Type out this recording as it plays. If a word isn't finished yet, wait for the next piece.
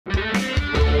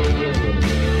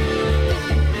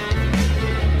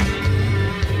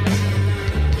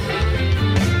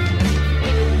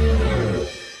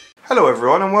Hello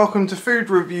everyone and welcome to Food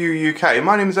Review UK.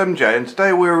 My name is MJ and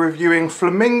today we're reviewing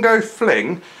Flamingo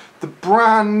Fling, the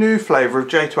brand new flavour of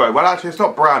J2O. Well, actually it's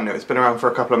not brand new, it's been around for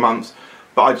a couple of months,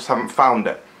 but I just haven't found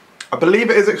it. I believe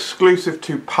it is exclusive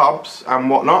to pubs and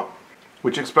whatnot,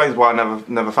 which explains why I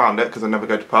never found it, because I never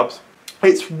go to pubs.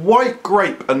 It's white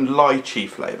grape and lychee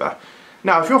flavour.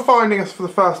 Now if you're finding us for the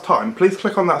first time, please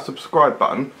click on that subscribe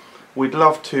button. We'd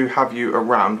love to have you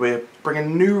around. We're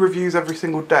bringing new reviews every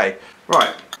single day.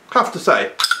 Right. Have to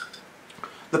say,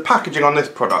 the packaging on this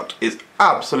product is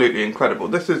absolutely incredible.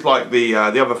 This is like the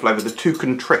other flavour, the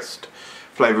Toucan Trist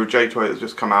flavour of J2O that's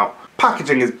just come out.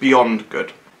 Packaging is beyond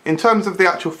good. In terms of the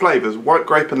actual flavours, white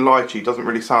grape and lychee doesn't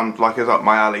really sound like it's up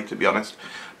my alley, to be honest.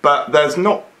 But there's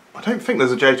not, I don't think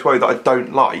there's a J2O that I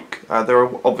don't like. There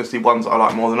are obviously ones that I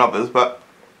like more than others, but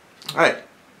hey,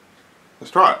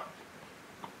 let's try it.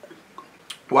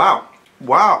 Wow,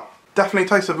 wow, definitely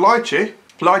tastes of lychee.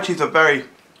 Lychee's a very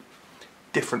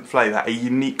different flavour, a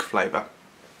unique flavour,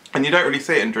 and you don't really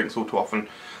see it in drinks all too often,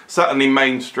 certainly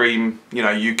mainstream, you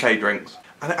know, UK drinks.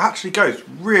 And it actually goes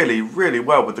really, really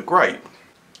well with the grape.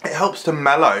 It helps to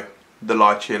mellow the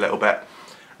lychee a little bit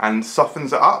and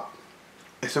softens it up.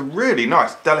 It's a really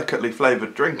nice, delicately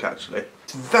flavoured drink actually.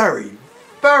 It's very,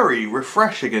 very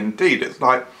refreshing indeed. It's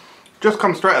like, just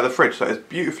come straight out of the fridge, so it's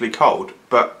beautifully cold,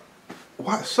 but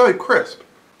wow, it's so crisp.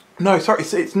 No, sorry,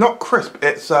 it's not crisp,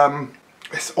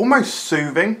 it's almost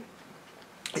soothing.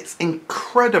 It's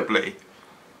incredibly,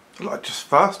 like, just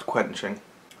thirst quenching.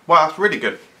 Wow, that's really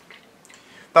good.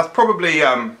 That's probably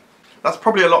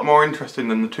a lot more interesting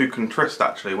than the Toucan Trist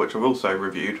actually, which I've also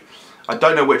reviewed. I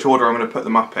don't know which order I'm going to put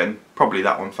them up in. Probably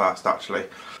that one first actually,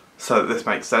 so that this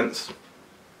makes sense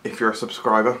if you're a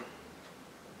subscriber.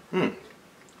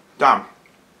 Damn.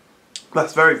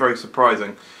 That's very, very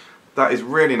surprising. That is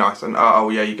really nice, and oh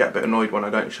yeah, you get a bit annoyed when I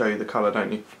don't show you the colour,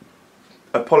 don't you?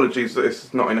 Apologies that this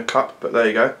is not in a cup, but there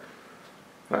you go.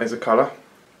 That is a colour.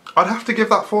 I'd have to give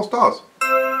that 4 stars.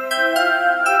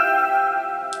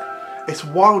 It's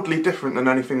wildly different than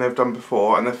anything they've done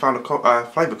before, and they've found a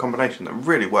flavour combination that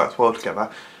really works well together.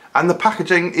 And the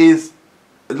packaging is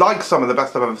like some of the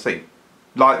best I've ever seen.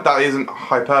 Like, that isn't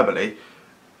hyperbole.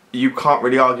 You can't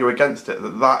really argue against it,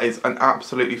 that is an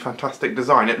absolutely fantastic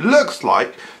design. It looks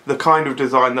like the kind of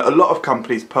design that a lot of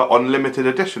companies put on limited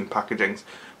edition packagings,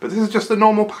 but this is just the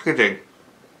normal packaging.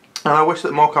 And I wish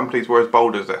that more companies were as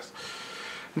bold as this.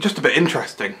 And just a bit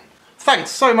interesting.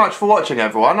 Thanks so much for watching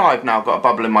everyone. I've now got a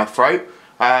bubble in my throat.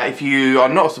 If you are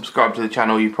not subscribed to the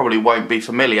channel, you probably won't be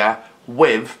familiar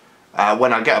with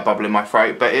when I get a bubble in my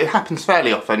throat, but it happens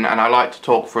fairly often and I like to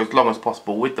talk for as long as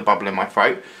possible with the bubble in my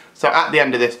throat. So at the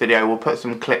end of this video we'll put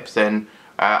some clips in,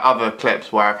 other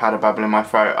clips where I've had a bubble in my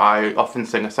throat. I often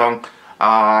sing a song,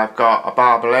 I've got a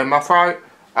bubble in my throat,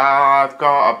 I've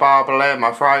got a bubble in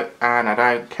my throat, and I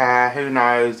don't care who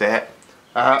knows it.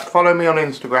 Follow me on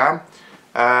Instagram.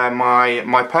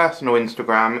 My personal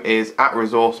Instagram is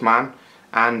 @resourceman,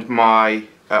 and my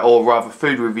or rather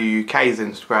Food Review UK's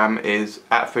Instagram is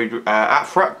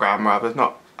 @Frutgram rather, it's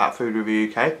not @Food Review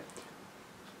UK.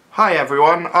 Hi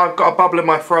everyone, I've got a bubble in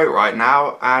my throat right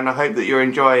now, and I hope that you're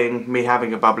enjoying me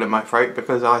having a bubble in my throat,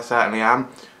 because I certainly am.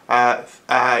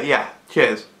 Yeah,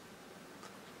 cheers.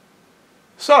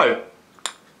 So,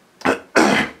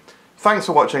 thanks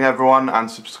for watching everyone, and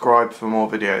subscribe for more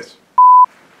videos.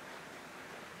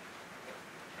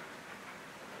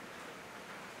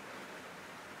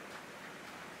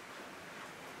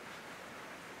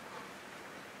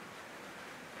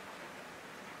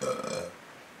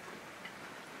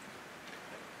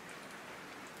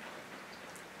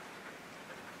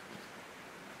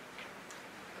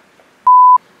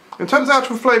 In terms of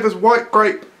actual flavours, white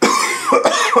grape.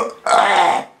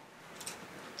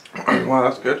 Wow,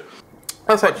 that's good.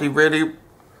 That's actually really.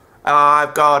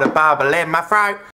 I've got a bubble in my throat.